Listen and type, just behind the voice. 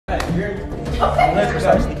Let's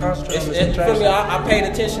actually concentrate on this. You feel me? I paid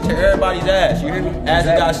attention to everybody's ass. You hear me? As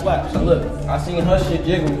it got slapped. So look, I seen her shit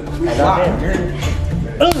jiggle. You hear me?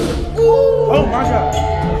 Oh my God.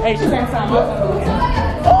 Hey, she said something.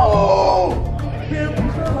 Oh!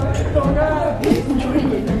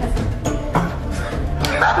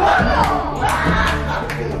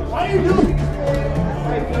 Why you doing?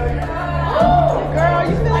 Oh, girl,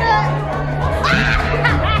 you feel that?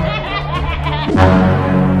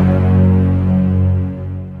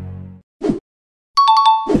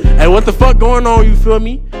 Hey, what the fuck going on? You feel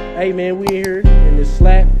me? Hey, man, we in here in this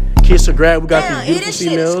slap. Kiss or grab. We got these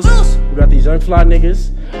beautiful females. We got these young fly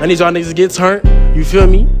niggas. I need y'all niggas to get turned. You feel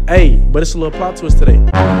me? Hey, but it's a little plot twist today.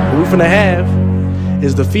 What we finna have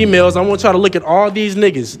is the females. I want y'all to look at all these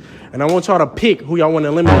niggas, and I want y'all to pick who y'all want to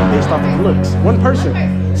eliminate based off of looks. One person.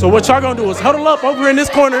 So what y'all gonna do is huddle up over in this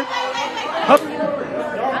corner.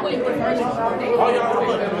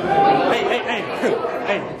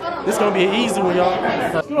 Hey, this gonna be an easy one, y'all.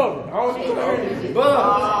 Let's go. I don't need to hear this.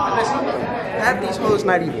 Half these hoes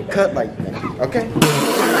not even cut like that, okay?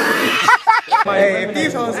 Hey, if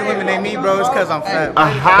these hoes eliminate me, bro, it's because I'm fat.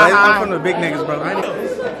 But I'm from the big niggas, bro. Alright,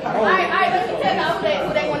 let's tell them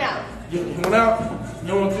who they want out. You want out?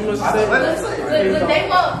 You want too much to say? Look, they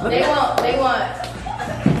want. The baby.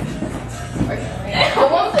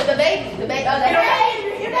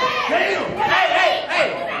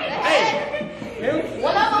 Hey.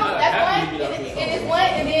 One of them, that's one, and it's one,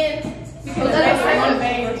 and then which one was the other one?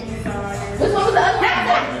 Which one was the other one?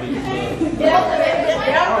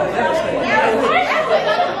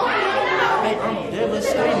 I'm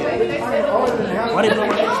devastated. Why they blow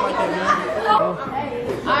my face like that, man?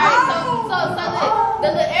 Alright, so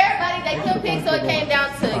look, everybody they couldn't pick, so it came down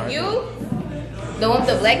to you, the one with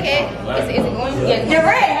the black head. Is it going? Yeah, the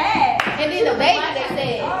red head. And then the baby they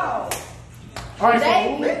said. Alright, the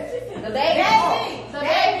baby, and the baby.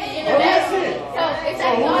 So it's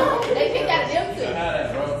like they picked out of them two.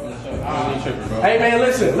 hey man,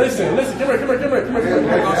 listen. Come here.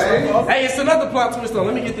 Hey, it's another plot twist though.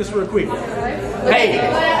 Let me get this real quick. Hey.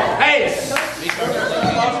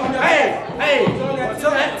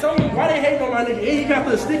 Tell me why they hating on my nigga. He got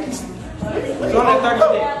the sticky.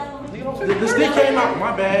 The stick came out.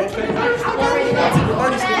 My bad. I took the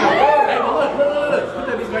 30 stick out. Hey, look. Put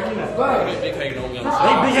that bitch back in there. They big hating on me. They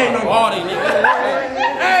big hating on all these niggas.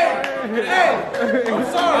 Hey.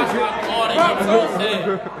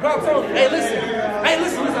 I'm sorry. Hey, listen. I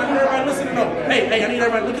need everybody listening up. Hey, I need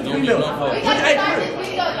everybody look at the females.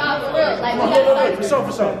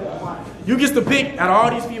 For sure. You get to pick out of all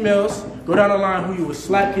these females. Go down the line who you would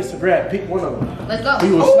slap, kiss, or grab. Pick one of them. Let's go. Who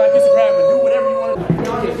you would slap, kiss, or grab, and do whatever you want to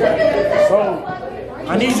do. So,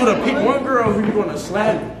 I need you to pick one girl who you going to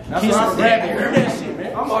slap, kiss, or grab, and do that shit,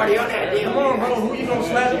 man. I'm already on that deal. Come on, bro. Who you going to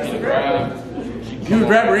slap, kiss, or grab? You can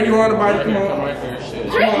grab her anywhere on the body. Come on.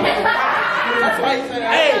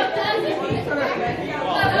 Hey,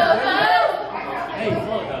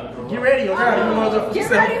 get ready, okay? Get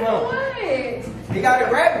ready for what? You got it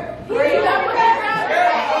grab it. You got it grab it.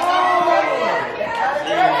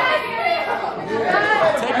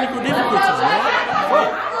 Technical difficulties, man.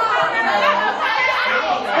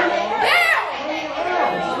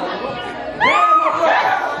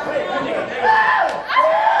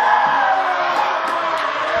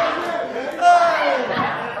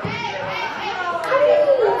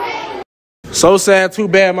 So sad, too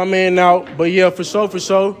bad, my man out. But yeah, for sure.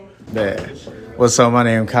 Man. What's up? My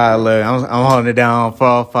name Kyle. I'm holding it down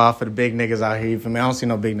 405 for the big niggas out here. You feel me? I don't see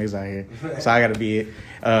no big niggas out here. So I gotta be it.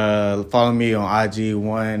 Follow me on IG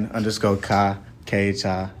 _Kai,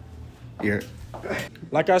 KHI. You're...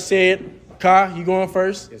 Like I said, Kai, you going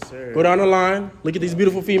first? Yes, sir. Go down the line. Look at these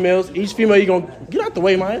beautiful females. Each female, you gonna get out the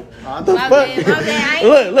way, man. What the fuck?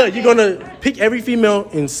 Man, look, you're gonna pick every female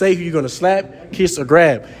and say who you're gonna slap, kiss, or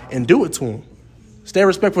grab, and do it to them. Stay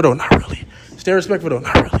respectful though, not really.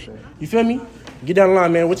 You feel me? Get down the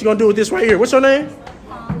line, man. What you gonna do with this right here? What's your name?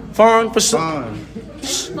 Fawn. Fawn.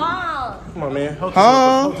 Come on, man. Hold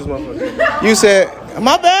this motherfucker. You said,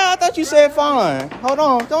 my bad. I thought you said Fawn. Hold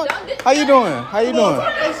on. How you doing?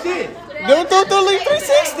 Do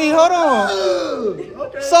 360. Hold on.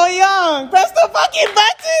 Okay. So young. Press the fucking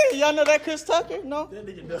button. Y'all know that Chris Tucker? No? That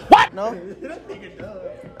nigga does. What? No? That nigga does.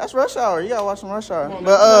 That's Rush Hour. You gotta watch some Rush Hour. Come on,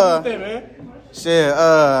 but man. shit.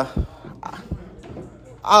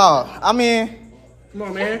 I mean. Come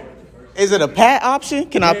on, man. Is it a pat option?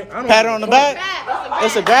 Can I pat her on the back?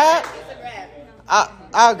 It's a grab.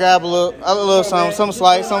 I'll grab a little something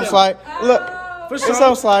slight. Look, it's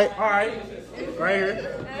something slight. All right, right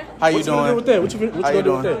here. How you doing? What you gonna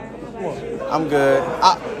do with that? Come on. I'm good.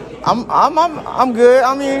 I'm good.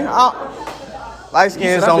 I mean, light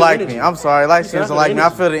skins don't like me. I'm sorry, light skins don't like me. I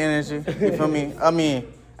feel the energy. You feel me? I mean,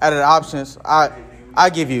 out of the options, I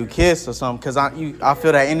give you a kiss or something because I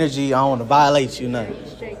feel that energy. I don't want to violate you, nothing.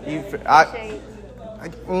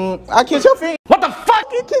 I kiss your feet. What the fuck?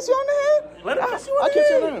 I kiss you on the head. Let him kiss you on I the kiss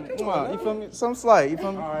you head. on the head. Come on, you feel me? Something slight. You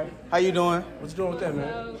feel me? All right. How you doing? What you doing with that,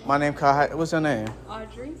 man? My name Kyle. What's your name?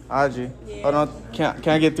 Audrey. Audrey. Yeah. Hold on. Can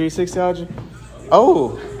I get 360, Audrey?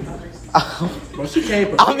 Oh. Well, she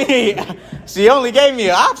came. I mean, she only gave me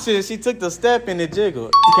an option. She took the step and it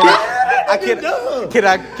jiggled. Can I?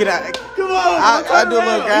 Come on. I do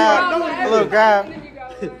a little grab.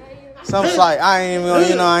 Some slight. I ain't even,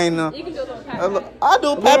 you know, I ain't know. You can do a little pat. I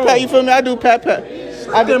do pat. You feel me? I do pat.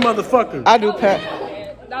 I did, motherfucker. I do pat.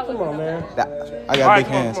 Come on, man. I got big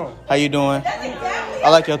hands. How you doing? I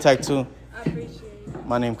like your tattoo. I appreciate it.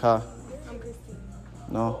 My name Kyle. I'm Christine.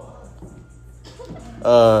 No.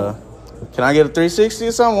 Can I get a 360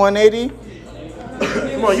 or something? 180?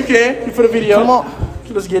 Come on, you can. You for the video. Come on.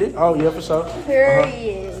 Let's get it. Oh, yeah, for sure.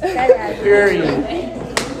 Period.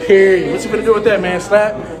 Period. What you gonna do with that, man?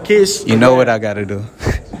 Slap? Kiss? You know what I gotta do.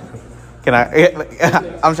 Can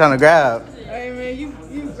I? I'm trying to grab. Hey, man, you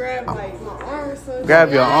grab like my arm or something.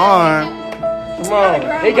 Grab your arm. Come on.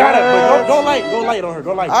 They got it, but go light. Go light on her.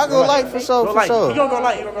 Go light. I'll go light for sure, for sure. You gonna go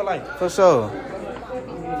light. You gonna go light. For sure.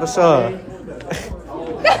 For sure.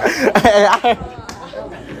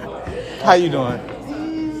 How you doing?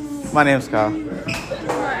 My name's Kyle.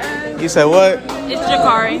 You said what? It's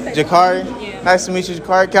Jakari. Jakari? Yeah. Nice to meet you,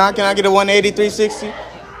 Jakari. Can I get a 180, 360?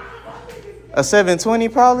 A 720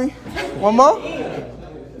 probably? One more?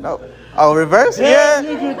 No. Oh, reverse? Yeah.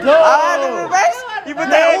 You can go. The reverse? You put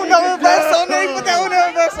that Uno reverse on there? You put that Uno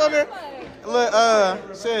reverse on there?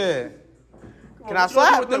 Look, shit. Can I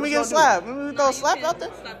slap? Let me get a slap. Let me throw a slap out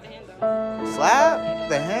there. Slap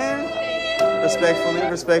the hand.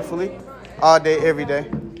 Respectfully. All day, every day.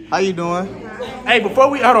 How you doing? Hey, before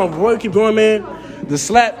we keep going, man, the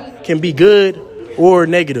slap can be good or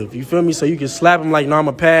negative. You feel me? So you can slap him like, no, I'm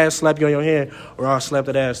a pass, slap you on your hand, or I'll slap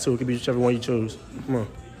that ass too. It could be whichever one you choose. Come on.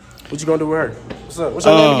 What you gonna do with her? What's up? What's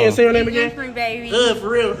your name again? Say your name again. Different, baby. For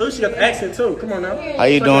real. She got the accent too. Come on now. How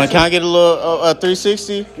you doing? Can I get a little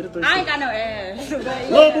 360? I ain't got no ass.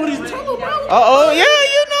 Little booty's tongue, bro. Yeah,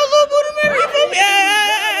 you know little booty man. You feel me?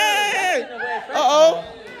 Hey.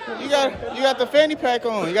 You got the fanny pack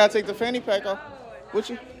on. You gotta take the fanny pack off. With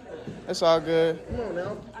you? That's all good. Come on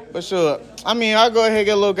now. But sure. I mean, I'll go ahead and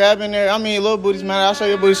get a little grab in there. I mean, little booties, man. I'll show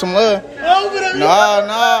your booty some love.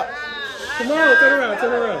 Nah. Come on, turn around.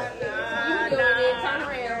 Turn around.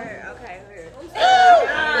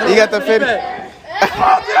 Okay. You got the fanny.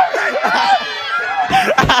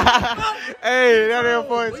 Hey, that ain't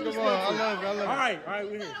points. Come on. I love it. All right,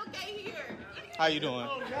 we're here. How you doing?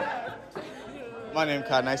 My name is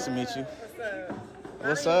Kyle. Nice to meet you.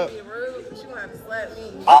 What's up? She gonna have to slap me.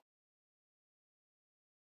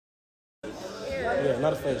 Yeah,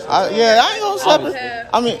 not a face. I ain't gonna slap it.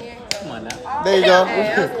 I mean, come on now. There you go.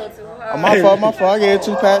 My fault. I gave it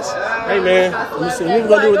 2 pats. Hey, man. Let me see. What we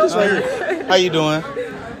gonna do with this right here? How you doing?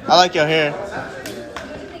 I like your hair.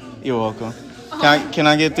 You're welcome. Can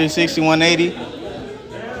I get 360, 180?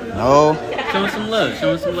 No. Show him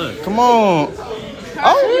some love. Come on.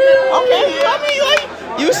 Oh, okay. I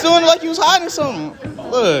mean, you was doing it like you was hiding something.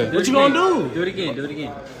 Look. What you gonna do? Do it again.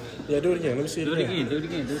 Yeah, do it again. Let me see it again. Do it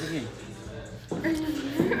again.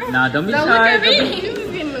 Nah, don't be shy. Look at me. You was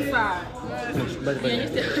getting massage.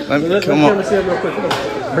 Let's come on. See it real quick. Come on.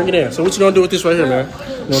 Bring it in. So what you gonna do with this right here, man? You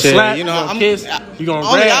gonna slap? You gonna kiss? You gonna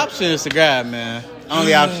grab? Only option is to grab, man.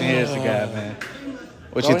 Only option here is to grab, man.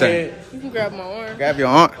 What you think? You can grab my arm. Grab your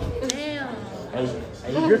arm. Damn. Hey,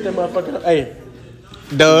 he gripped that motherfucker up. Hey.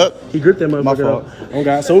 Doug. He gripped that motherfucker up. Oh,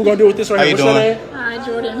 God. So what we gonna do with this right here? What's your name? Hi,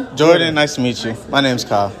 Jordan. Jordan, nice to meet you. My name's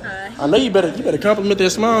Kyle. I know you better compliment that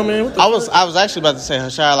smile, man. What the I was actually about to say her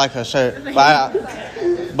shirt. I like her shirt,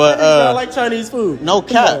 but I like Chinese food. No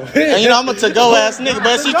cap. And you know I'm a to-go ass nigga,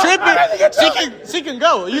 but she tripping. She can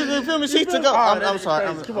go. You feel me? She to go. I'm sorry.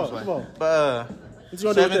 Come on. But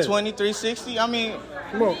 720, 360. I mean,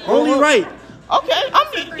 come on. Only right. Okay. I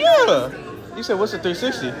mean, yeah. You said what's a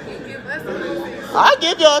 360? I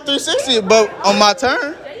give y'all a 360, but on my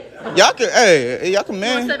turn, y'all can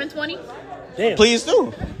man. 720? Damn. Please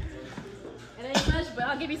do. It ain't much, but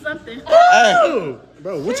I'll give you something. Hey.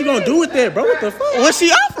 Bro, what you gonna do with that, bro? What the fuck? What's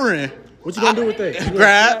she offering? What you gonna do with that?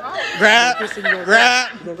 Grab. What you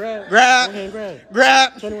grabbing?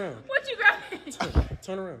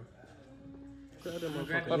 Turn around. Grab that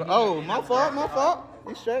motherfucker. Oh, my fault.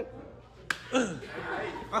 You straight?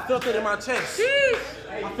 I felt it in my chest. I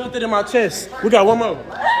felt it in my chest. We got one more.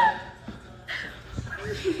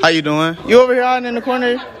 How you doing? You over here hiding in the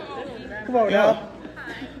corner? Come on, y'all.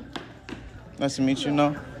 Nice to meet you,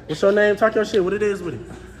 no? What's your name? Talk your shit. What it is with it.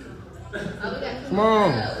 Come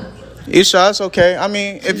on. Isha, it's okay. I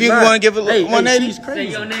mean, if you want to give it 180. She's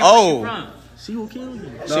crazy. Oh. She will kill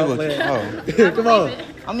you. She will kill you. Come on.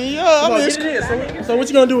 I mean, yeah. Come on, get it in. So what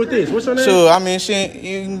you gonna do with this? What's your name? Sure, I mean,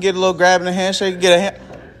 you can get a little grab in the handshake, get a hand.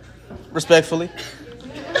 Respectfully.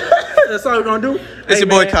 That's all we're gonna do? It's your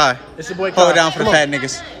boy Kai. It's your boy Kai. Hold it down for the fat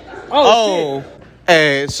niggas. Oh, shit.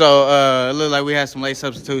 Hey, so it looked like we had some late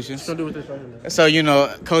substitutions. What you gonna do with this right here, man? So, you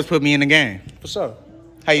know, coach put me in the game. For sure.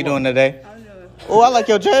 How you doing today? Oh, I like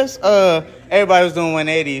your dress. Everybody was doing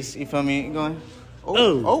 180s. You feel me? You going?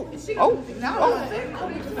 Oh. You see I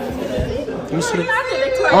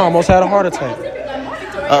almost had a heart attack.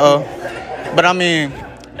 But I mean,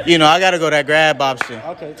 you know, I gotta go that grab option.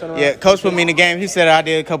 Okay, turn around. Yeah, coach put me in the game. He said I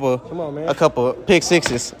did a couple pick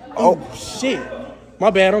sixes. Oh shit.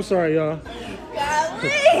 My bad. I'm sorry, y'all.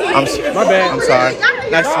 My bad. I'm sorry.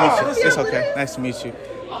 Nice to meet you. It's okay. Nice to meet you.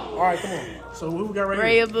 All right, come on. So who we got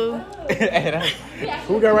right here? Boo.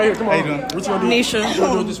 Who we got right here? Come on. How you doing? What you gonna do? Nisha. What you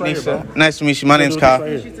gonna do with this right here, bro? Nice to meet you. My name's Kyle.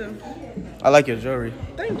 Right I like your jewelry.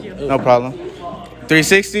 Thank you. No problem.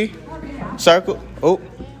 360. Circle. Oh.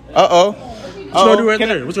 Uh-oh. What you gonna do right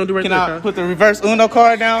there? What you gonna do right there, Can I Kyle? put the reverse Uno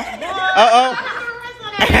card down?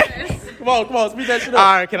 Come on, speed that shit up.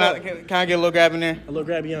 All right, can I get a little grab in there? A little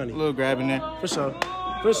grabby on it. A little grab in there. For sure.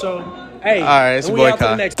 Hey. All right, it's your boy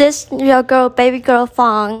Kyle. This your girl, baby girl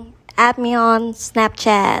Fong. Add me on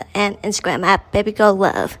Snapchat and Instagram at baby girl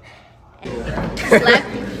love.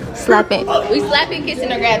 Slapping. We slapping,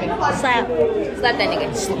 kissing, or grabbing? Slap. Slap that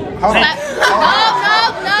nigga. Slap.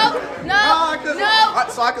 No.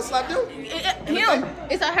 So I can slap you? Him.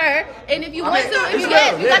 It's a her. And if you want to, if you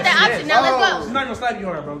got that option. Now let's go. She's not gonna slap you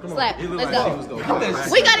hard, bro. Come on. Slap. Let's go.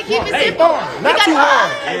 We gotta keep it simple. Not too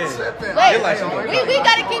hard. Wait. We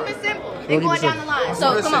gotta keep it simple. They're going down the line.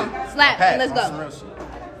 So come on. Slap and let's go.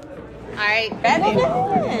 Alright. Grab it.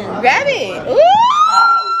 Grab it. Ooh.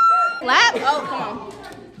 Slap. Oh, come on.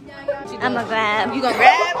 I'ma grab. You gonna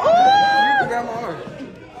grab? Ooh.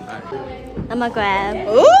 I'ma grab.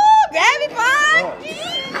 Ooh, grab it, fine.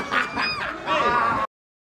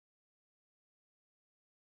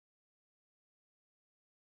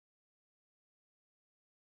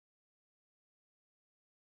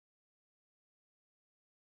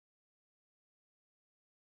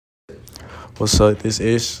 What's up? This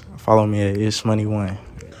is Follow me at IshMoney1.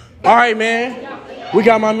 All right, man. We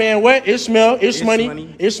got my man, what? Ishmael,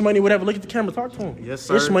 Ishmoney, whatever. Look at the camera. Talk to him. Yes,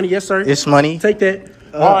 sir. Ishmoney, yes, sir. IshMoney. Take that.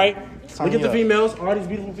 All right. Look at the up. females. All these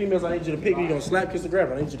beautiful females. I need you to pick. You're going to slap, kiss, and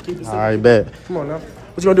grab. I need you to keep it simple. All right, bet. Come on now.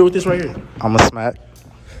 What you going to do with this right here? I'm going to smack.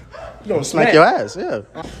 You going to Smack your ass, yeah.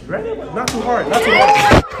 Ready? Not too hard. Not too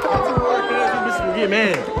hard. Not too hard, guys. You get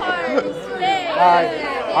mad.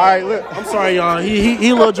 All right, look. I'm sorry, y'all. He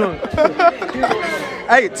a little drunk.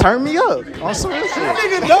 Hey, turn me up. On some real shit.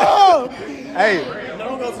 Nigga, no. Hey.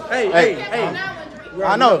 Hey.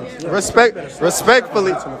 I know.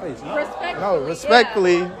 Respectfully. No,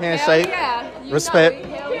 respectfully, handshake. Respect.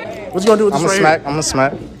 What you gonna do with this right here? I'm gonna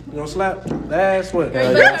smack. You gonna slap? That's what.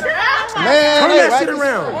 Man, turn that shit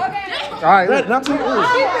around. All right, Not too early.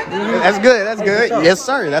 that's good. Yes,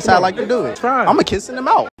 sir. That's how I like to do it. Try. I'm gonna kiss in the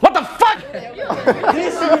mouth. What the fuck?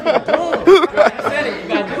 This nigga dumb. I said it. You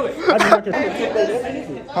gotta do it. I did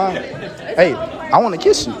not Hey, I want to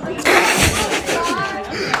kiss you. Come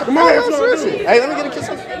on, Hey, let me get a kiss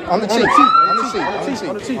on the cheek. On the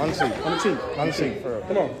cheek.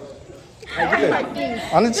 Come on.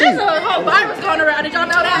 On the cheek. There's a whole virus going around. Did y'all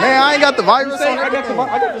know that? Man, I ain't got the virus on I got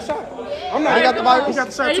the shot. I got the virus. You got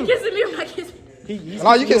the shot Are you too. kissing me or am I kissing you?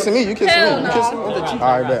 No, you kissing me. You kissing me. You kissing me.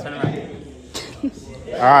 All right, bet.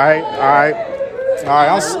 All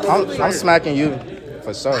right. I'm smacking you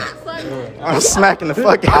for sure. I'm smacking the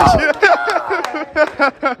fuck out of you.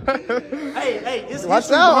 Hey, it's Watch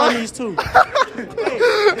issues out. behind these two.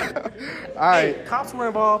 All right. Hey, cops were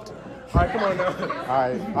involved. All right, come on now. All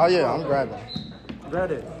right. Oh yeah, I'm grabbing.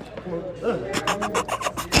 Grab it.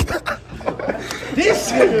 This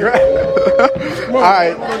shit grab. Come on, All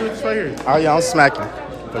right. I'm gonna do this right here. Oh yeah, I'm smacking.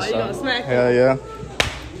 For Oh, you gonna smack? Hell yeah.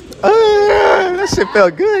 That shit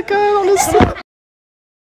felt good, guys. On this.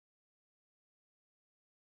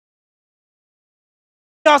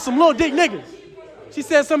 Y'all some little dick niggas. She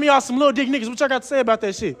said some of y'all some little dick niggas. What y'all got to say about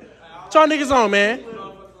that shit? What y'all niggas on, man?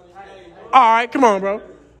 All right, come on, bro.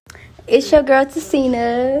 It's your girl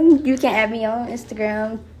Tessina. You can add me on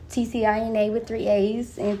Instagram, TCINA with 3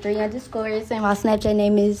 A's and 3 underscores. And my Snapchat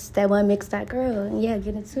name is that1mix.girl. And yeah,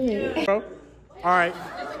 get into it. All right.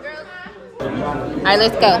 All right,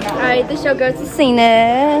 let's go. All right, this your girl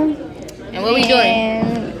Ticina. And what we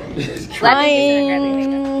doing?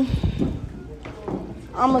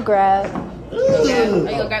 I'm a grab. Are you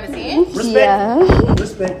gonna grab his hand? Respect. Yeah.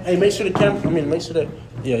 Respect. Hey, make sure the camera. make sure that.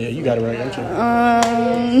 Yeah, you got it right. I'm sure.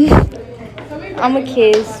 I'm a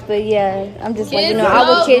kiss, but yeah, I'm just like, Kiss? I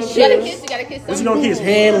will kiss you. You gotta kiss What you gonna kiss?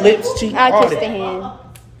 Hand, lips, cheek, I'll all kiss the that. hand.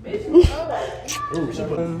 Ooh, she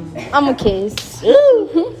put. I'm a kiss.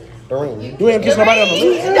 You ain't kiss nobody on the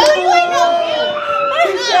lips.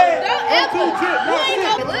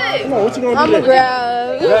 Come on, what you gonna do? I'm a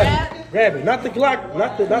grab. Grab it, not the Glock,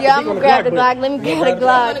 not the. Yeah, I'm gonna grab the Glock. Let me grab the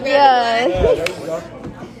Glock. Yeah. There you go.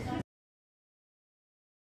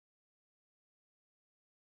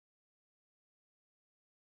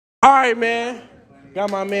 All right, man.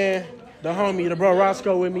 Got my man, the homie, the bro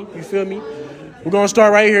Roscoe with me. You feel me? We're gonna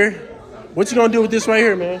start right here. What you gonna do with this right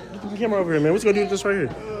here, man? Get the camera over here, man. What you gonna do with this right here?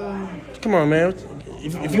 Come on, man.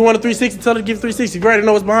 If you want a 360, tell her to give 360. If you already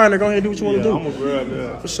know what's behind her, go ahead and do what you want to do. I'm gonna grab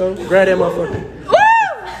that. For sure. Grab that motherfucker.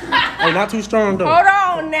 Hey, not too strong though. Hold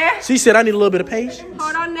on now. She said I need a little bit of patience.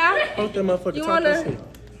 Hold on now. Hold that motherfucker. You Talk wanna- that shit.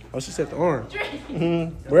 Oh, she said the arm.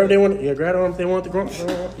 Wherever they want, yeah, grab the arm if they want the arm.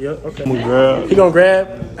 Yeah, okay. I'm gonna grab. He gonna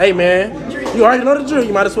grab. Hey, man, you already know the drill.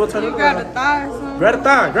 You might as well turn it. Grab the thigh or something. Grab the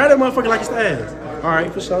thigh. Grab that motherfucker like it's the ass. All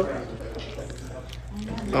right, for sure.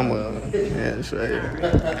 I'm it's right here.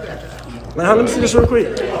 Now, let me see this real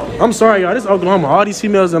quick. I'm sorry, y'all. This is Oklahoma. All these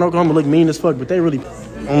females in Oklahoma look mean as fuck, but they really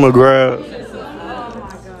I'm gonna grab.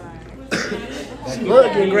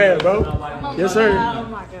 love getting grabbed, bro. Yes, sir.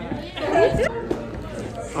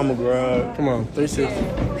 I'm gonna grab. Come on,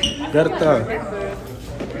 360. Got a thigh.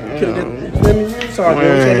 Feel me? It's all good.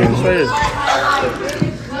 We can't do this right here.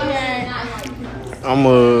 I'm a.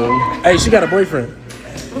 Hey, she got a boyfriend.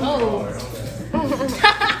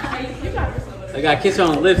 I got kiss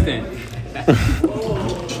on the lips then.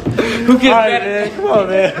 Who gets better? Man. Come on,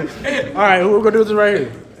 man. All right, who we gonna do this right here?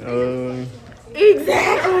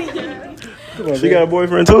 Exactly. Come on, She got a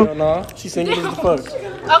boyfriend too? No, she single as the fuck.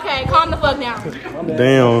 Okay, calm the fuck down.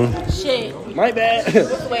 Damn. Shit. My bad.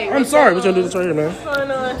 Wait, I'm sorry. We're gonna do this right here, man.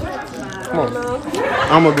 Hold on. Come on.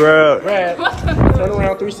 I'm gonna grab. Grab. Turn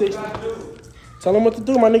around 360. Tell them what to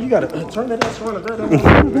do, my nigga. You gotta turn that ass around and grab that.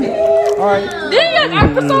 All right. Damn,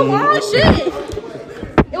 I put so long. Shit.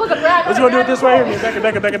 It was a grab. What you gonna do with this right here,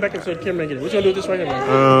 man? Back up so the camera get it. What you gonna do with this right here,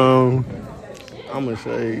 man? I'm gonna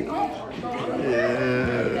say.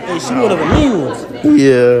 Hey, she one of the mean ones.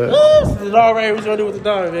 Yeah. This is all right. What you gonna do with the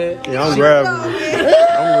dog, man? Yeah, I'm grabbing.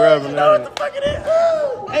 I'm grabbing that. What the fuck it is?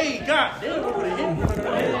 Hey, God damn, what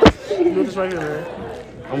hit me? Do this right here, man.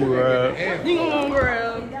 I'm gonna grab. You gonna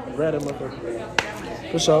grab. Grab that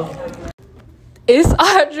motherfucker. For sure. It's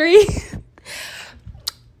Audrey.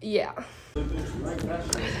 Yeah.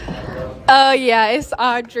 Yeah, it's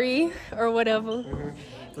Audrey or whatever.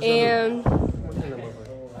 And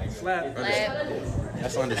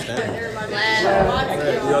That's understandable.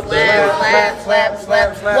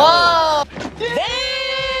 Slap. Whoa.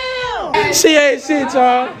 She ain't shit,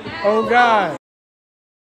 y'all. Oh, God.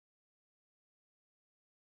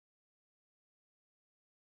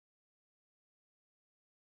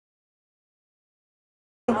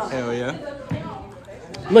 Hell yeah.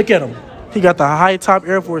 Look at him. He got the high top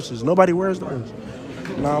Air Forces. Nobody wears those.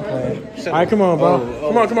 Nah, I'm playing. All right, come on, bro.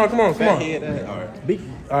 Come on. All right.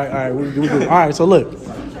 All right. We do. All right, so look.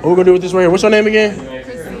 What we're going to do with this right here. What's your name again?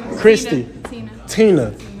 Christy.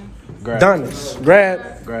 Tina. Donis. Grab.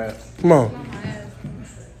 Come on.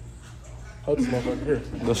 Hold this motherfucker here.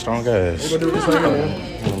 The strong ass. We're going to do this right here, man.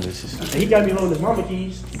 And he got me holding his mama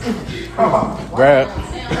keys. Grab.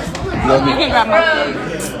 you can grab my leg.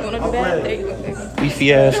 You wanna do that? There you go. Beefy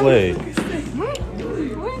ass leg.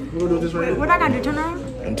 We're going to do this right here. What I got to turn around?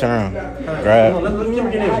 And turn. Grab. Let me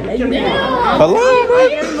get in. Hello, bro.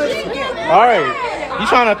 All right. You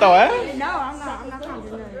trying to throw ass? No, I'm not trying to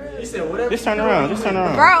do that. He said whatever. Just turn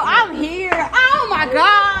around. Bro, I'm here. Oh my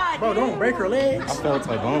God. Bro, don't break her legs. I felt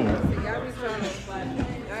like boom.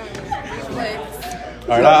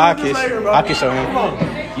 All right, I can show him.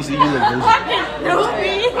 You see, you look good.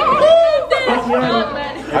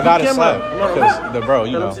 I got to slap because the bro,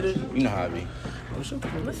 you know how it be.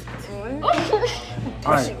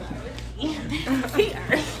 All right.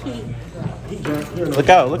 Look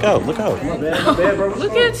out. Bad, bro.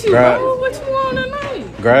 Look at you, Grab. bro. What you want tonight?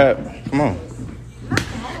 Grab. Come on.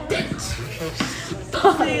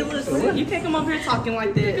 Hey, listen, you can't come up here talking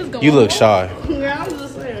like that. You look shy. Yeah, I'm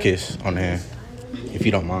just saying. Kiss on the hand, if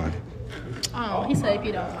you don't mind. Oh, He said if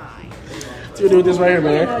you don't mind. What you do with this right here,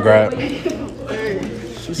 man? Grab.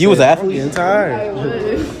 You was an athlete? I'm getting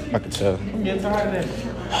tired. I could tell. I'm getting tired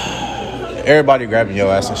of that. Everybody grabbing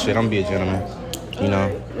your ass and shit. I'm gonna be a gentleman. You know?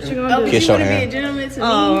 What you gonna do? Kiss your hand. Be a gentleman to me?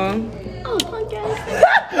 Oh, punk ass.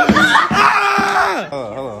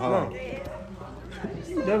 Hold on.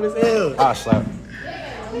 Dumb as hell. I'll slap.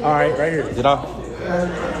 All right, right here. Did I?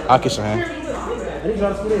 I'll kiss your hand. I need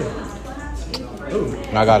y'all to spit in.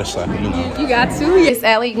 I gotta slap. You know. You got to. It's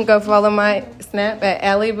Allie. You can go follow my Snap at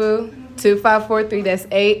AllieBoo2543. That's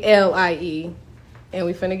ALIE. And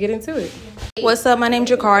we finna get into it. What's up? My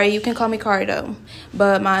name's Jakari. You can call me Kari though.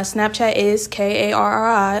 But my Snapchat is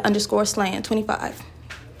KARRI_slang25.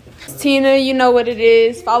 Tina, you know what it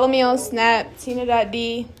is. Follow me on Snap,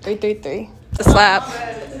 Tina.D333. The slap.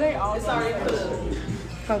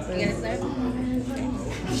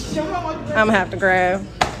 I'm gonna have to grab.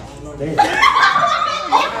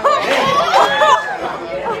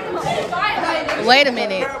 Wait a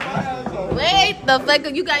minute. Wait the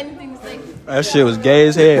fuck. You got anything to say? That shit was gay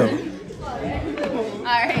as hell. All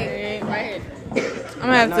right, right here. I'm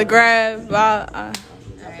gonna have to grab. I'm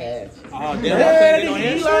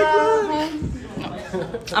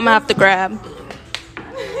gonna have to grab.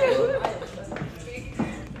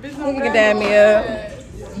 You can dab me up.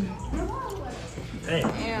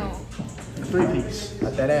 Damn. 3-piece.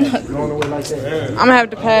 Like that ass. Going away like that. I'm gonna have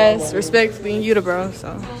to pass respectfully. You the bro,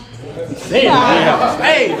 so. Damn.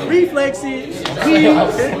 Hey, reflexes.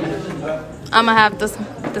 I'm gonna have the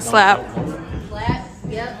slap. Slap.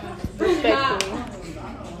 Yep. Respectfully.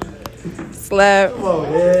 Slap. Come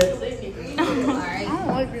on, man.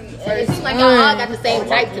 It seems like y'all all got the same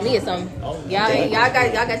type to me or something. Y'all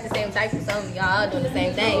got the same type or something. Y'all all doing the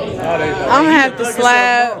same thing. I'm gonna have to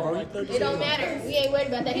slap. It don't matter. We ain't worried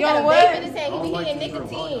about that. He You got a on what? vape in his hand. He be hitting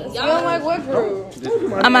nicotine. You don't like what group?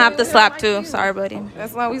 I'm gonna have to slap too. Sorry, buddy.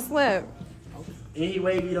 That's why we slap. And he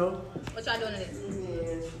wavy though. What y'all doing to this?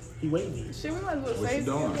 He wavy. Shit, we might as well say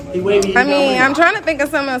something. He wavy. I mean, I'm trying to think of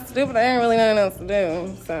something else to do, but I ain't really nothing else to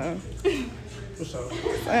do. So.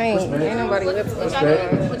 Ain't nobody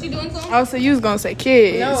listening. What you doing to him? Oh, so you was gonna say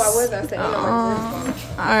kids? No, I was gonna say ain't nobody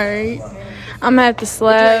listening. Alright. I'm gonna have to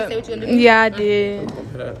slap. What you gonna do? Yeah, I did.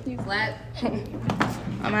 You slap. I'm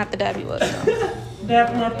gonna have to dab you up.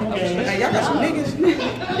 Hey, y'all got some niggas?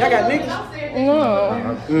 Y'all got niggas? No.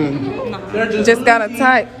 Just got a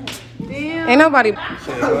type. Ain't nobody.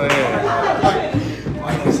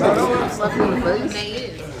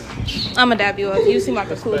 I'm gonna dab you up. You seem like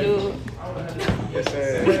a cool dude.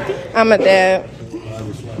 I'm a dab.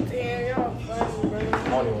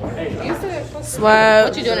 Slap.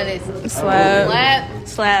 What you doing to this? Slap. Slap.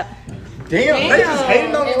 Slap. Damn, they just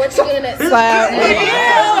hating on me. And what you doing to that? Slap.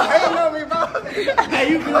 Hating on me, bro. Hey,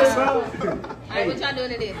 you good, bro? Alright, what y'all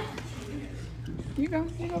doing to this? You go,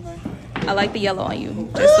 bro. I like the yellow on you,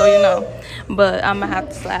 just so you know. But I'm gonna have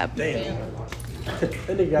to slap. Damn.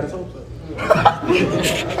 That nigga got his hopes up. I'm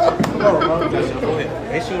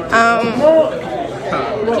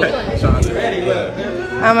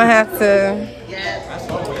gonna have to.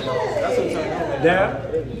 Dab?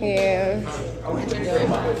 Yeah.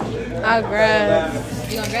 I'll grab.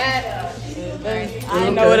 You gonna grab? I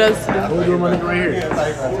didn't know what else to do. What we doing right here?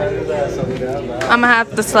 I'm gonna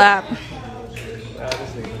have to slap.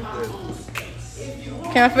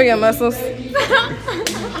 Can I feel your muscles?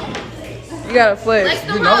 You gotta flex.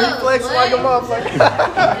 You know he flexing like a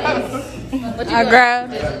motherfucker. What you I doing? grab.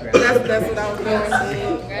 That's what I was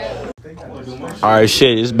doing. All right,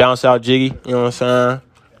 shit. It's bounce out Jiggy. You know what I'm saying?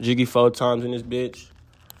 Jiggy 4 times in this bitch.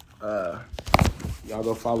 Y'all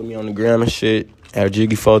go follow me on the gram and shit at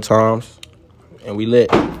Jiggy 4 times, and we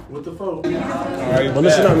lit. What the fuck? All right, Well,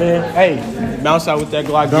 listen up, man. Hey, bounce out with that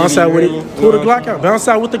Glock. bounce out with it. Pull the Glock out. Bounce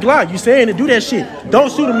out with the Glock. You saying it? Do that shit.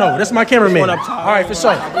 Don't shoot him though. That's my cameraman. All right, for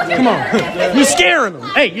sure. Come on. You scaring him.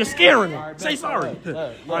 Hey, you're scaring him. Say sorry.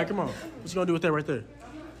 All right, come on. What you gonna do with that right there?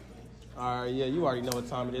 All right, yeah, you already know what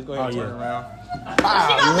time it is. Go ahead and turn around.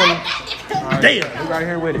 Damn. We right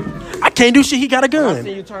here with it. I can't do shit. He got a I gun.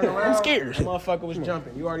 see you turn around. I'm scared. The motherfucker was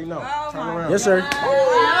jumping. You already know. Turn around. Yes, sir.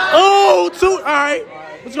 Oh, two. All right.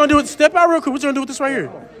 What you gonna do with? Step out real quick. What you gonna do with this right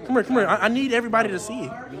here? Come here, come here. I need everybody to see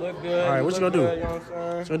it. You look good. All right, what you gonna do? Good, you know what I'm saying?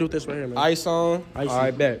 What you gonna do with this right here, man? Ice on. Icy. All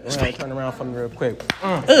right, bet. All right, turn around for me real quick.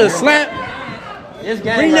 Slap. This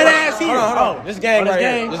gang. Bring right that here. ass here. Hold on. Oh. This gang Oh, this right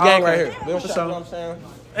gang? here. This Oh, gang right okay. here. Little For shot, sure. you know what I'm saying?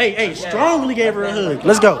 Hey, strongly gave her a hug.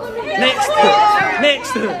 Let's go. Next.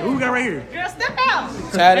 Next. Who we got right here? Girl, step out.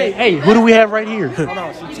 Tatted. Hey, who do we have right here? Hold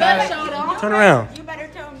on. She tatted. Turn around. You better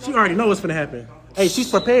tell me. She already know what's gonna happen. Hey, she's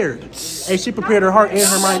prepared. Hey, she prepared her heart and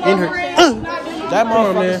her mind and her. That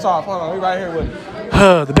motherfucker's soft. Hold on, we right here with it.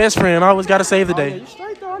 The best friend always gotta save the day. You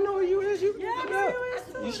straight though, I know who you is. You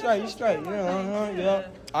straight. Yeah.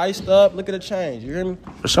 Iced up, look at the change. You hear me?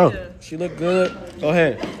 For sure. She look good. Go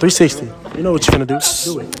ahead. 360. You know what you finna do.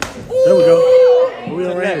 Do it. There we go. We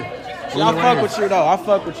on right here. I fuck with you though. I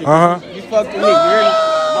fuck with you. You fuck with me. You hear me?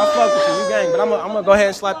 I fuck with you. You gang. But I'm gonna go ahead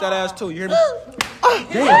and slap that ass too. You hear me?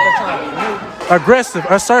 Damn. Aggressive,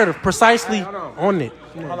 assertive, precisely on it.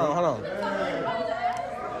 Hold on.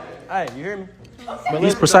 Hey, you hear me?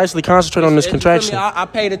 He's precisely concentrating on this contraction. I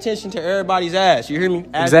paid attention to everybody's ass. You hear me?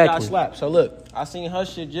 Ass got slapped. So look, I seen her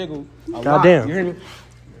shit jiggle. Goddamn. You hear me?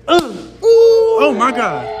 Oh my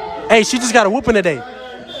God. Hey, she just got a whooping today.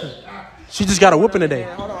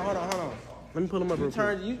 Hold on. Let me pull him up real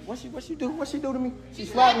quick. What she do to me? She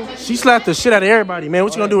slapped me. She slapped the shit out of everybody, man.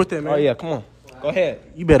 What you gonna do with that, man? Oh yeah, come on. Go ahead.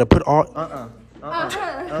 You better put all.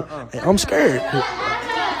 Hey, I'm scared.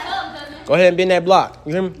 Go ahead and bend that block.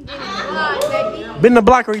 You hear me? Bend the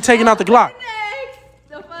block or he taking out the Glock.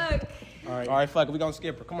 The fuck? All right, fuck it. We gonna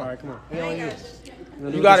skip her. Come on. All right, come on.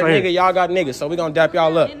 You got a nigga, y'all got niggas, so we gonna dap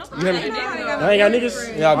y'all up. You hear me? I ain't got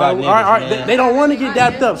niggas. Y'all got niggas. All right. They don't want to get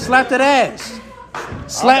dapped up. Slap that ass.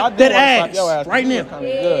 Slap that ass right now.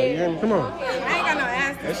 Good. You hear me? Come on. I ain't got no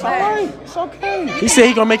ass. It's all right. It's okay. He said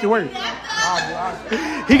he gonna make it work.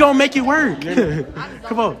 He gonna make it work.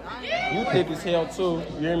 Come on. You thick as hell too.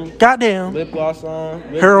 You hear me? Goddamn. Lip gloss on.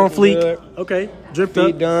 Hair on fleek. Okay. Dripped up.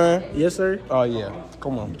 Feet done. Yes, sir. Oh yeah.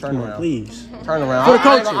 Come on. Turn around. Please. Turn around. For the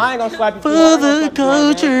culture. I ain't gonna slap you. For the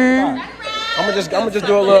culture. I'm gonna just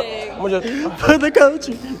do a little. For the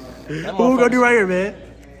culture. What we gonna do right here, man?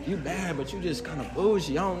 You bad, but you just kind of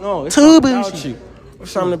bougie. I don't know. It's Too something about bougie. you.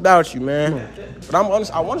 There's something about you, man. But I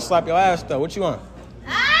want to slap your ass though. What you want?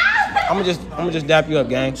 I'm gonna just dap you up,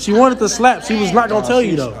 gang. She wanted to slap. She was not gonna tell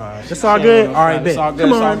you though. It's all good. All right, bet.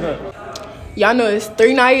 Come on. Y'all know it's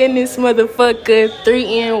 3 Night in this motherfucker.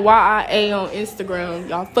 3NYIA on Instagram.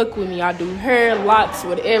 Y'all fuck with me. Y'all do hair, locks,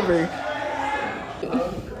 whatever.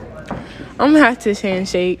 I'm gonna have to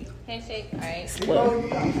handshake. Handshake. All right.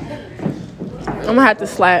 I'm gonna have to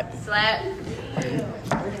slap. Slap.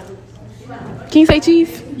 Can you say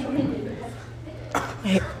cheese?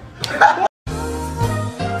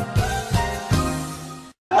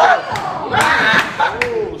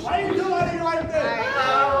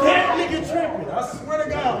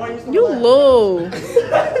 You low.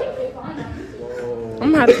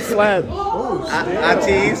 I'm gonna have to slap. I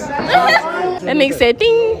tease. That nigga said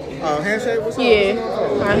ding. Handshake? What's up? Yeah.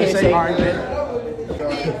 I handshake.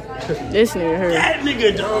 This nigga hurt. That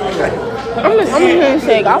nigga dog. I'm a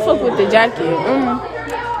handshake. I fuck with the jacket.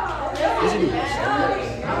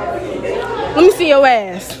 Let me see your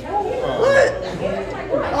ass. What?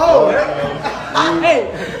 Oh. Hey.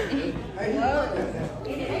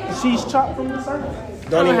 She's chopped from the circle.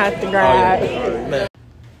 I'm gonna have to grab.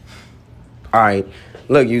 Alright,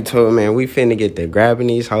 look YouTube, man, we finna get to grabbing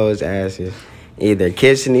these hoes' asses. Either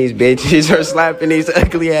kissing these bitches or slapping these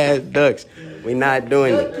ugly ass ducks. We not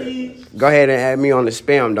doing it. Go ahead and add me on the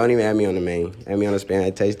spam. Don't even add me on the main. Add me on the spam. I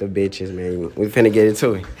taste the bitches, man. We finna get it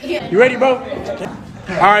to it. You ready, bro?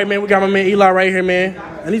 Alright, man, we got my man Eli right here, man.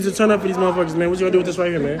 I need you to turn up for these motherfuckers, man. What you gonna do with this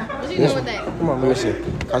right here, man? What you doing with that? Come on, Let me see.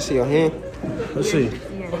 Can I see your hand? Let's see.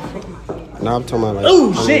 No, I'm talking about like.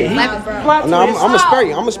 Oh shit! No, I'm gonna spare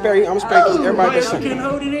you. I'm gonna spare you because everybody can see. You can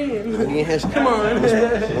hold it in. Come on. Let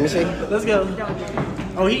me see. Let's go.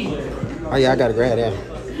 Oh, he. Oh yeah, I gotta grab that.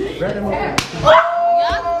 Grab him.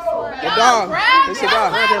 The dog. It's a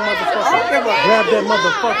dog. Grab that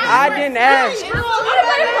motherfucker. I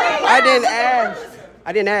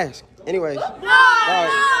didn't ask. Anyways. Dog.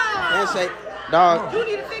 Handshake. Dog. You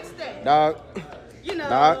need to fix that. Dog. You know.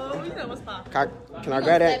 Dog. You know what's poppin'. Can I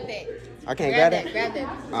grab that? I can't grab that? Grab that.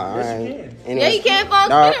 All right. Yeah, you can't phone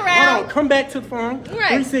Dog. spin around. Hold on, come back to the phone.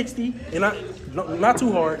 Right. 360. And not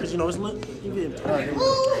too hard, because you know it's look. You feel me? All right.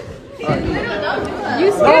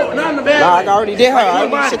 You No, not in the bad. Nah, I already did her. I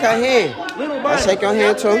already shook her hand. Little I body. shake your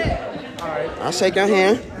hand too. Alright. I shake your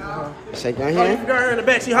hand. Shake your Oh, you hand. got her in the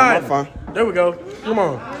back. She hiding. fine. There we go. Come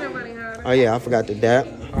on. Oh yeah, I forgot the dap.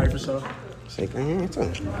 Alright, for sure. Shake your hand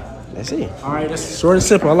too. That's it. Alright, that's short and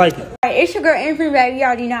simple. I like it. Alright, it's your girl Infree Baby. You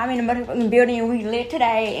already know I'm in the motherfucking building and we lit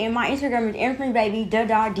today. And my Instagram is Infree Baby,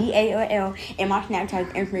 DALL. And my Snapchat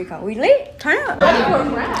is Infree Co. We lit. Turn up.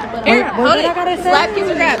 Aaron, hold it. I gotta say? Slap, kiss,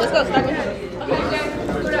 and grab. Let's go. Slap.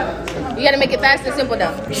 You gotta make it fast and simple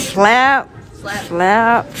though. Slap.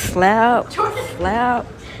 Slap. Slap. Slap.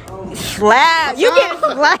 Slap. You get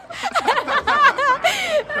slap.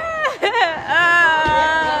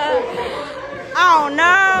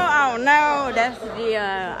 I don't know. That's the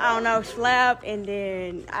I don't know, slap, and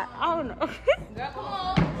then I don't know.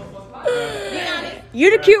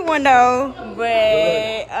 You the cute one though,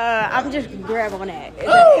 but I'm just grab on that.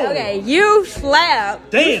 Okay, you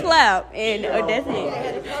slap, and that's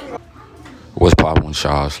it. What's poppin' with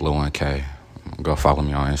y'all? It's Lil 1K. Go follow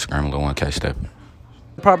me on Instagram, Lil 1K Step.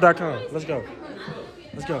 Prop.com. Let's go.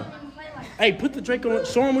 Hey, put the Drake on.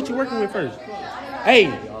 Show him what you're working with first. Hey,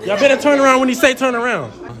 y'all better turn around when he say turn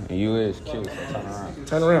around. You is cute, so turn around.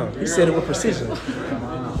 Turn around. He said it with precision.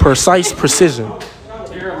 Precise precision. Wait,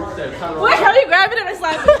 how you grab it and it's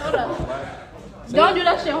like, hold up. Don't do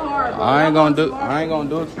that shit hard, bro. I ain't gonna do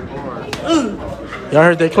it too hard. Y'all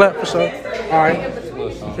heard that clap for sure? All right.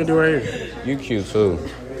 You can do it right here. You cute too.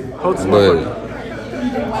 Hold to but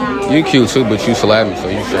you cute too, but you slapped me, so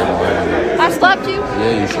you should have. I slapped you?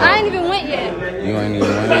 Yeah, you slapped me. I ain't even went yet. You ain't even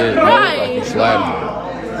went yet? Right. Like you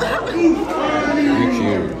slapped me. You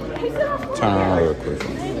cute. Turn around real quick.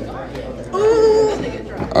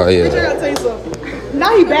 Oh, yeah. I gotta tell you something.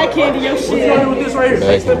 Now he backhanded your shit. What you gonna do with this right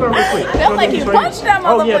here? Step up real quick. Felt like he punched that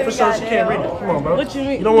motherfucker. Oh, yeah, for sure. She can't read it. Come on, bro. What you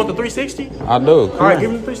mean? You don't want the 360? I do. All right, give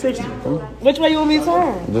me the 360. Which way you want me to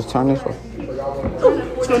turn? Just turn this way.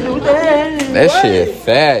 What's gonna do with that? That shit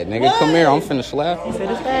fat, nigga. Come here, I'm finna slap you. He said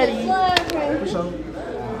it's fatty. For sure.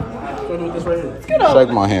 What's gonna do with this right here?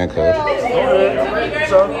 Shake my hand, cuz.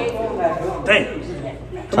 Dang.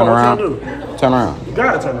 Turn around. Turn around. You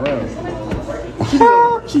gotta turn around.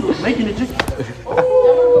 She's making it just.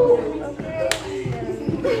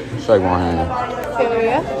 Shake my hand.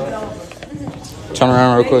 Turn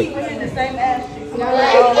around real quick.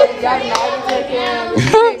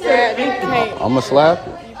 I'ma slap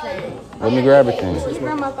you. Let me grab it then.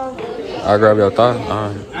 I'll grab your thigh. All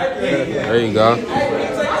right. There you go.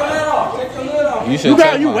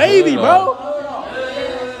 You wavy, bro.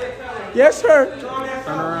 Yes, sir.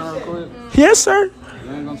 Turn around real quick. Yes, sir.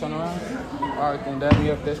 You ain't gonna turn around? All right, then dab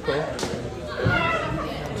me up. That's cool.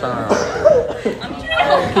 Turn around.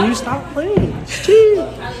 Can you stop playing? Chill.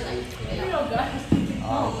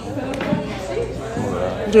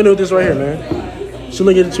 What you do with this right here, man? She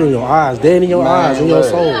look at you in your eyes, dead in your eyes, in your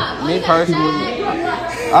soul. Me personally,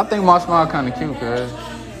 I think my smile kind of cute, cuz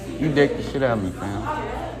you dick the shit out of me, fam.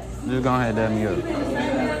 Just go ahead and dab me up.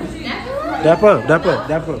 Dap up. Come here,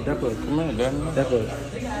 dab me up. Dap up.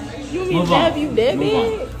 You mean dab you dead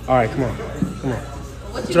big? All right, come on.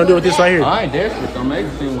 What you gonna do with this right here? I ain't desperate, don't make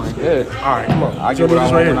it seem like that. All right, come on. I get what I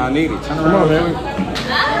want when I need it. Turn around, man.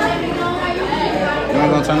 You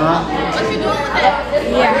ain't gonna turn around? What you doing with that?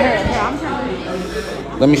 Yeah, I'm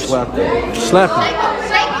trying. Let me slap that. Slap it.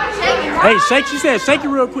 Shake it. Hey, shake. She said, shake it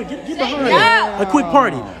real quick. Get behind it. A quick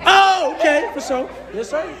party. Oh, okay, for sure. Yes,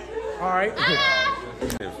 sir. All right.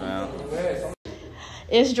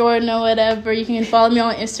 It's Jordan or whatever. You can follow me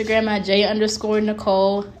on Instagram at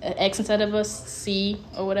J_Nicole, X instead of a C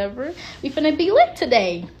or whatever. We finna be lit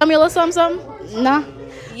today. Tell me a little something? Nah.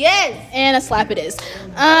 Yes. And a slap it is.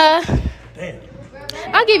 Damn.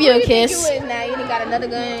 I'll give you a kiss. You with now? You done got another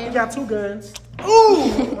gun. You got 2 guns.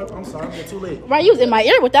 Ooh. I'm sorry, I'm getting too late. Right, you was in my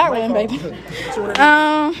ear with that one, baby.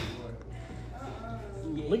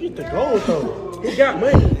 Look at the gold though. He got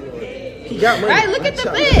money. Right, look at the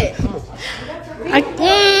fit.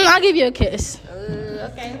 I'll give you a kiss.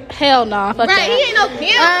 Okay. Hell nah. Fuck right, that. he ain't no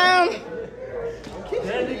pimp.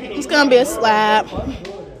 It's gonna be a slap.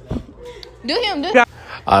 Do him. Alright,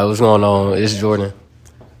 what's going on? It's Jordan.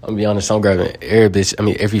 I'm gonna be honest, I'm grabbing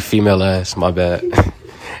every female ass. My bad.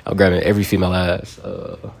 I'm grabbing every female ass.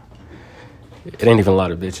 It ain't even a lot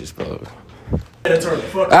of bitches, bro.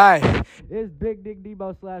 Alright. It's Big Dick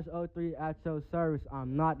Debo /03 at your service.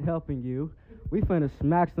 I'm not helping you. We finna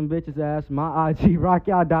smack some bitches ass. My IG,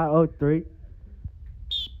 rockout.03.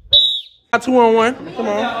 2-on-1. Come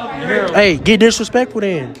on. Hey, get disrespectful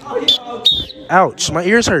then. Ouch, my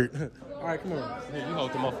ears hurt. All right, come on. Hey, you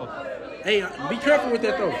hold the motherfucker. Hey, be careful with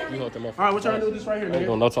that though. You hold the motherfucker. All right, what y'all gonna do with this right here,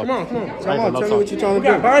 nigga? No talk. Come on. Tell me what you trying to do. We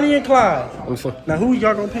got Bonnie and Clyde. See. Now, who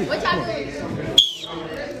y'all gonna pick? What y'all doing?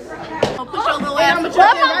 Put your little ass. I'm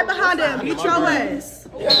right behind him. Beat your ass.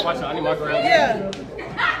 Watch out, I need my girl. Yeah.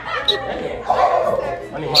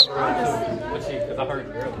 I need my girl too. Let's see, because I heard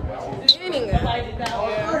the girl. You ain't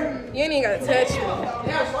even gotta touch me.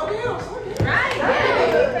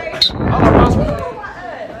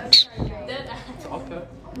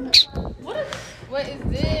 What is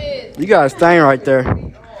this? You got a stain right there.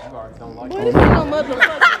 What is that no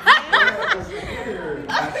motherfucker?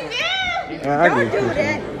 I agree. Don't do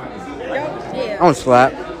that. I'm gonna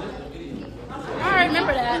slap. I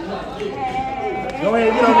remember that. Go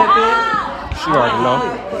ahead, get on that She already know.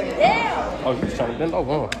 Oh, you trying to bend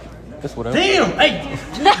over? It's whatever. Damn, hey,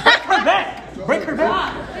 break her back. Break her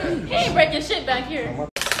back. He ain't breaking shit back here.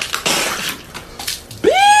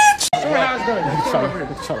 Bitch! Show her how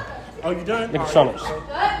it's done. Oh, you done? Nigga, shut up.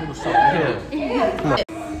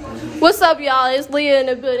 What's up, y'all? It's Leah in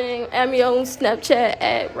the building. Add me on Snapchat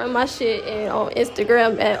at Run My Shit and on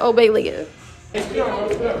Instagram at Obey Leah.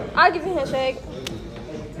 I'll give you a handshake.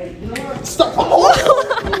 Stop.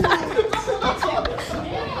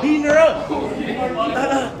 Beating her up.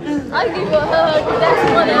 I'll give you a hug. That's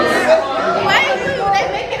one of them. Why are they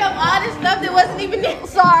making up all this stuff that wasn't even there?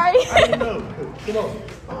 Sorry. I didn't know. Come on.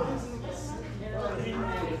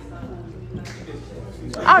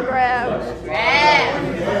 I'll grab. Grab.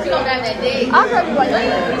 You gonna grab that dick? I'll grab you like that.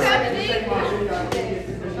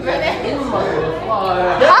 Grab that dick?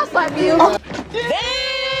 I'll slap you. Damn!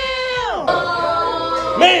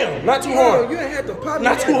 Ma'am, not too hard. You ain't had to pop.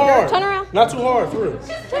 Not too hard. Turn around. Not too hard, for real.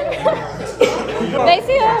 They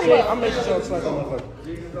see her? I'm making sure it's like a motherfucker.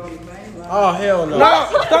 Oh, hell no. No,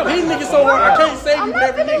 stop hitting niggas so hard. I can't save you from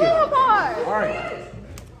every nigga. All right.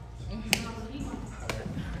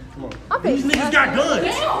 These niggas got guns.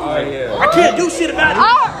 Oh, yeah. I can't do shit about it. Oh,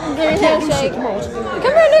 give me a handshake. Come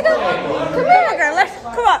here, nigga. Come here, nigga.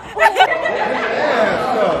 Come on.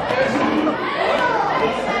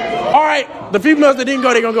 All right, the females that didn't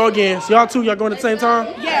go, they gonna go again. So y'all two, y'all going at the same time?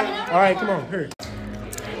 Yeah. All right, come on, here.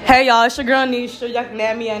 Hey y'all, it's your girl Nisha. Y'all can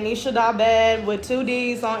add me at Nisha.bad with 2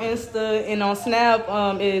 D's on Insta, and on Snap,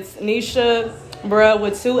 it's Nisha, bruh,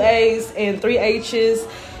 with 2 A's and 3 H's.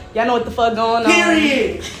 Y'all know what the fuck going on.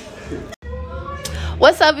 Period.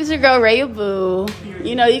 What's up? It's your girl Raya Boo.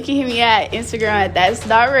 You know you can hit me at Instagram at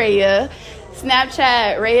that's.raya,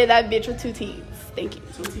 Snapchat Raya that bitch with 2 T's. Thank you.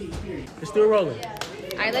 It's still rolling.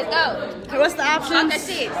 All right, let's go. Okay, what's the options? Talk that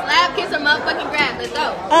shit. Slap, kiss, or motherfucking grab. Let's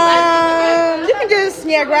go. You can just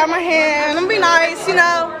grab my hand and be nice, you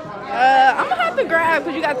know. I'm gonna have to grab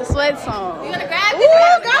because you got the sweats on. You gonna grab this?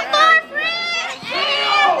 Ooh, go for it, friend.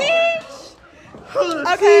 Yeah, bitch.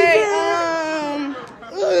 Okay,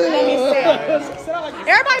 let me see.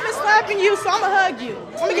 Everybody been slapping you, so I'm gonna hug you.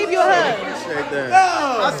 I'm gonna give you a hug.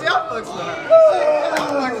 I see y'all fucks with her.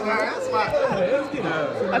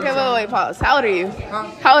 Okay, wait, pause. How old are you?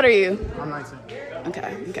 How old are you? I'm 19.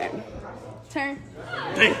 Okay. Turn.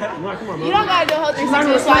 Hey, come on, You don't gotta do a whole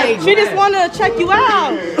 360 slide. She just wanna check you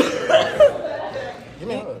out. Give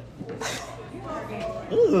me a hug.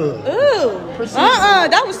 Ooh.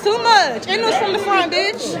 That was too much. Ain't no from the front,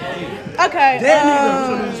 bitch. Okay. That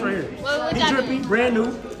nigga, this right here. He drippy, brand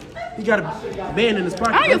new. He got a band in his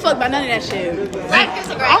pocket. I don't give a fuck about none of that shit.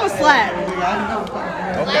 I'm a slap.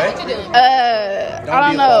 Okay. What you doing? I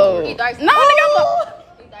don't know. You dark skin? No,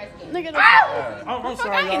 nigga. I'm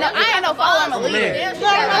sorry, y'all. I ain't no follower. I'm a leader.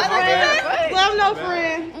 Love no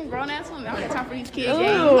friend. I'm grown ass woman. I don't got time for these kids.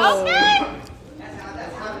 Okay.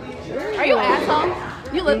 Are you an asshole?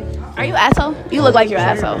 Are you an asshole? You look like you're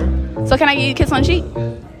an asshole. So can I give you a kiss on the cheek?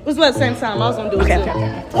 Let's do it at the same time. I was gonna do it too.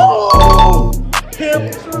 Okay. Oh!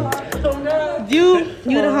 Pimp. You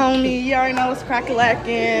the homie. You already know what's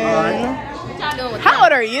crack-a-lackin'. How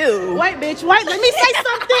old are you? Wait, bitch. Wait, let me say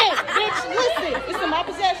something. Bitch, listen. It's in my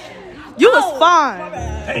possession. You was fine.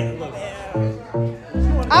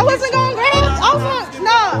 I wasn't gonna grab. I was gonna,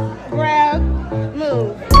 nah. Grab.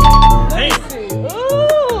 Move. Ooh.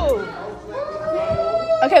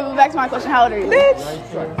 Okay, but back to my question. How old are you? Bitch.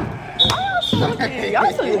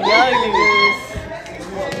 Y'all so young niggas.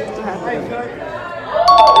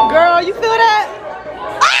 Girl, you feel that?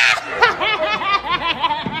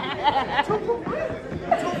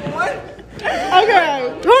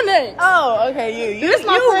 Okay, who next? Oh, okay, you. This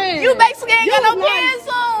my friend. You basically ain't got no nice. pants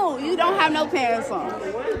on. You don't have no pants on.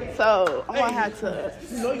 So I'm gonna have to.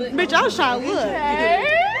 Bitch, I was trying to look. Okay.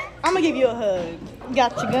 I'm gonna give you a hug. You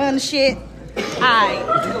got your gun and shit.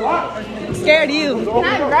 Alright. Scared of you. Can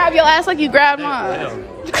I grab your ass like you grabbed mine?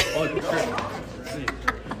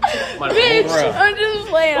 Bitch, I'm just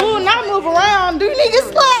playing. Ooh, not move around. Do you need to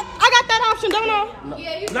slap? I got that option, don't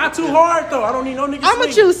I? Not too hard, though. I don't need no niggas. I'm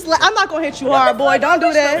gonna choose slap. I'm not gonna hit you hard, boy. Don't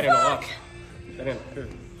do that.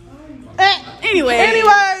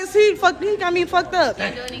 Anyways, he got me fucked up.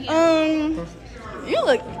 You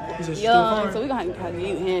look young, so we gonna have to do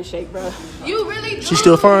you a handshake, bro. You really? She's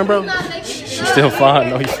still fine, bro. She's still fine.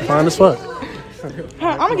 No, he's fine as fuck.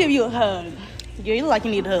 I'm gonna give you a hug. Yeah, you look like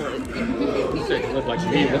you need a hug. look like you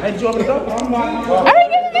need one. Hey, did you open the door?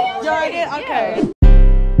 You already did? Okay.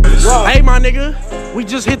 Hey, my nigga, we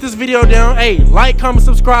just hit this video down. Hey, like, comment,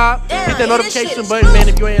 subscribe. Hit that notification button, man,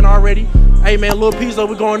 if you ain't already. Hey, man, Lil Pizzo,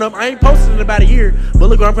 we going up. I ain't posted in about a year, but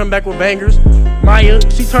look, I'm coming back with bangers. Maya,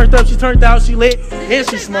 she turned up, she turned out, she lit, and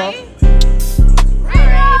she small.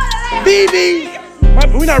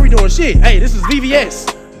 VV. We not redoing shit. Hey, this is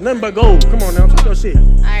VVS. Nothing but gold. Come on now, talk your shit.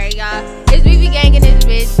 Alright, y'all. It's VV Gang in this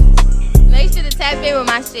bitch. Make sure to tap in with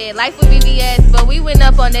my shit. Life with VVS, but we went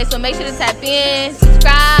up on that, so make sure to tap in,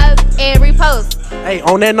 subscribe, and repost. Hey,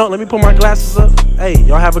 on that note, let me put my glasses up. Hey,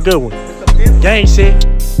 y'all have a good one. Gang shit.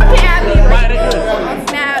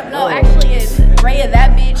 No, actually, it's Raya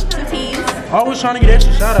that bitch, 2 T's. Always trying to get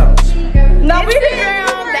extra shout outs. No, we Instagram,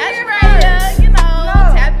 that's Raya, you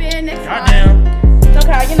know, tap in next time. Goddamn.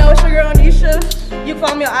 Okay, you know it's your girl Nisha. You can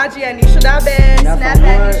follow me on IG at Nisha.bad, Snap at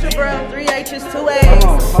Nisha bro, 3 H's, 2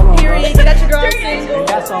 A's. Period. Get at your girl single.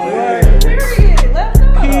 That's all right. Period. Let's go.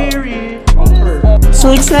 Period.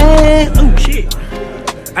 So excited. Oh shit.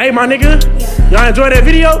 Hey my nigga, y'all enjoy that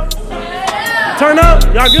video? Turn up.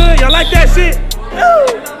 Y'all good? Y'all like that shit? Woo.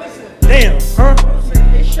 Damn, huh?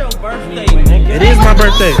 It's your birthday, nigga. It is my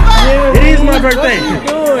birthday. It is my birthday. What you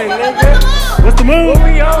doing, nigga? What's the move? What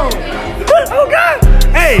we on? Oh God!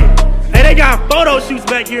 Hey, they got photo shoots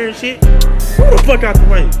back here and shit. Who the fuck out the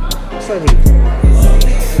way? What's up with it?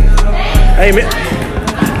 Hey man,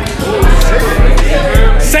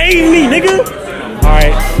 save me, nigga. All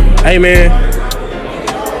right, hey man.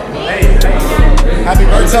 Happy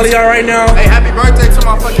birthday. I'm telling y'all right now. Hey, happy birthday to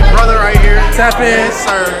my fucking brother right here. Tap in. Yes,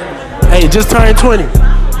 sir. Hey, just turned 20.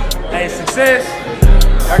 Hey, success.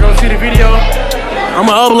 Y'all gonna see the video.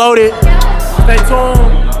 I'ma upload it. Stay tuned.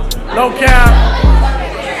 No cap.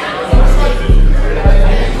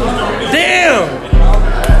 Damn.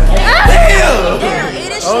 Damn.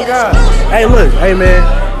 Oh God. Hey, look. Hey, man.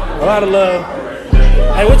 A lot of love.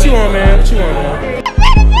 Hey, what you want, man? What you want, man?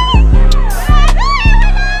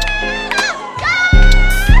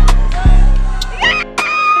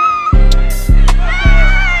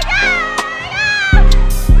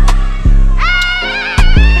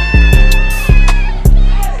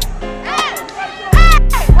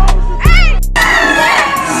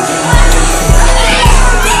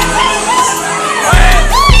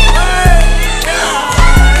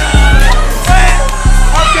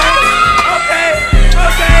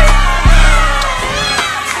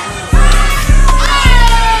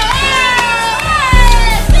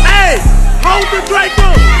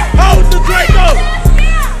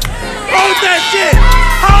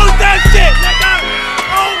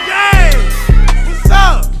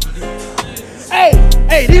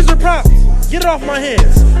 Hey, these are props. Get it off my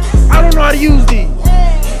hands. I don't know how to use these.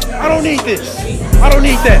 I don't need this. I don't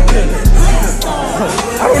need that.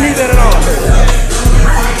 I don't need that at all.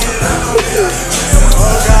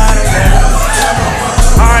 Oh God.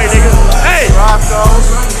 All right, nigga. Hey.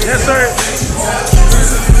 Yes, sir.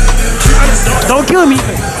 Don't kill me.